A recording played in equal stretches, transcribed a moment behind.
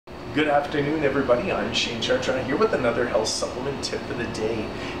Good afternoon, everybody. I'm Shane Chartrand here with another health supplement tip for the day.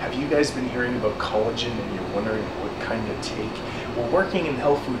 Have you guys been hearing about collagen and you're wondering what kind to take? Well, working in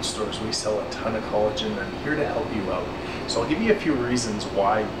health food stores, we sell a ton of collagen. I'm here to help you out. So I'll give you a few reasons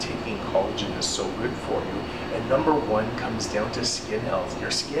why taking collagen is so good for you. And number one comes down to skin health.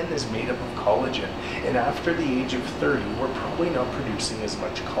 Your skin is made up of collagen. And after the age of 30, we're probably not producing as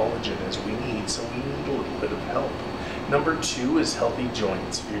much collagen as we need, so we need a little bit of help. Number two is healthy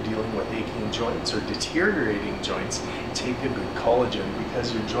joints. If you're dealing with aching joints or deteriorating joints, take a good collagen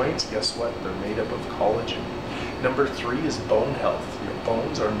because your joints, guess what? They're made up of collagen. Number three is bone health. Your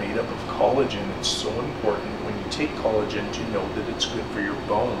bones are made up of collagen. It's so important when you take collagen to know that it's good for your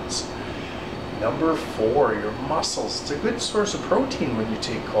bones. Number four, your muscles. It's a good source of protein when you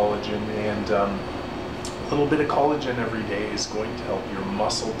take collagen, and a little bit of collagen every day is going to help your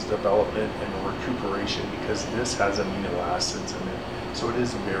muscles development and recuperation because this has amino acids in it. So it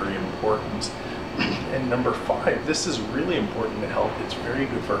is very important. And number five, this is really important to health. It's very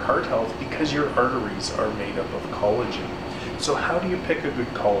good for heart health because your arteries are made up of collagen. So how do you pick a good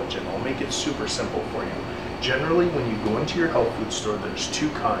collagen? I'll make it super simple for you. Generally, when you go into your health food store, there's two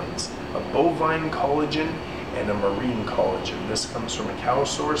kinds, a bovine collagen and a marine collagen. This comes from a cow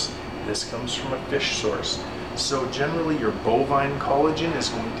source, this comes from a fish source. So generally your bovine collagen is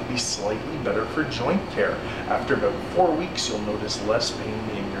going to be slightly better for joint care. After about 4 weeks, you'll notice less pain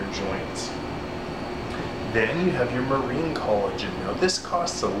in your joints. Then you have your marine collagen. Now this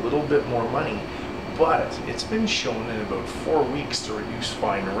costs a little bit more money, but it's been shown in about 4 weeks to reduce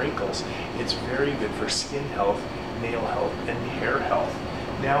fine wrinkles. It's very good for skin health, nail health, and hair health.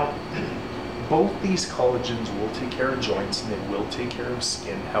 Now, both these collagens will take care of joints and they will take care of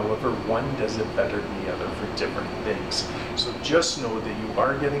skin. However, one does it better than the other for different things. So just know that you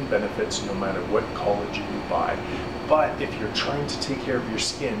are getting benefits no matter what collagen you buy. But if you're trying to take care of your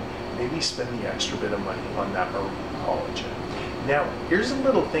skin, maybe spend the extra bit of money on that marine collagen. Now, here's a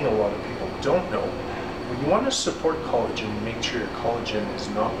little thing a lot of people don't know. When you want to support collagen, make sure your collagen is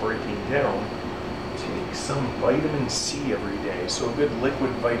not breaking down. Take some vitamin C every day. So a good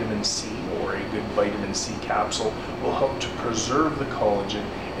liquid vitamin C or a good vitamin C capsule will help to preserve the collagen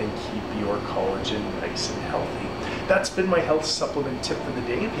and keep your collagen nice and healthy. That's been my health supplement tip for the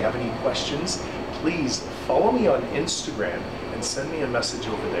day. If you have any questions, please follow me on Instagram and send me a message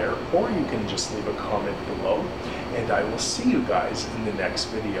over there, or you can just leave a comment below. And I will see you guys in the next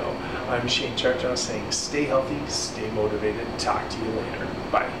video. I'm Shane Chartrand saying stay healthy, stay motivated. Talk to you later.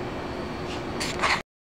 Bye.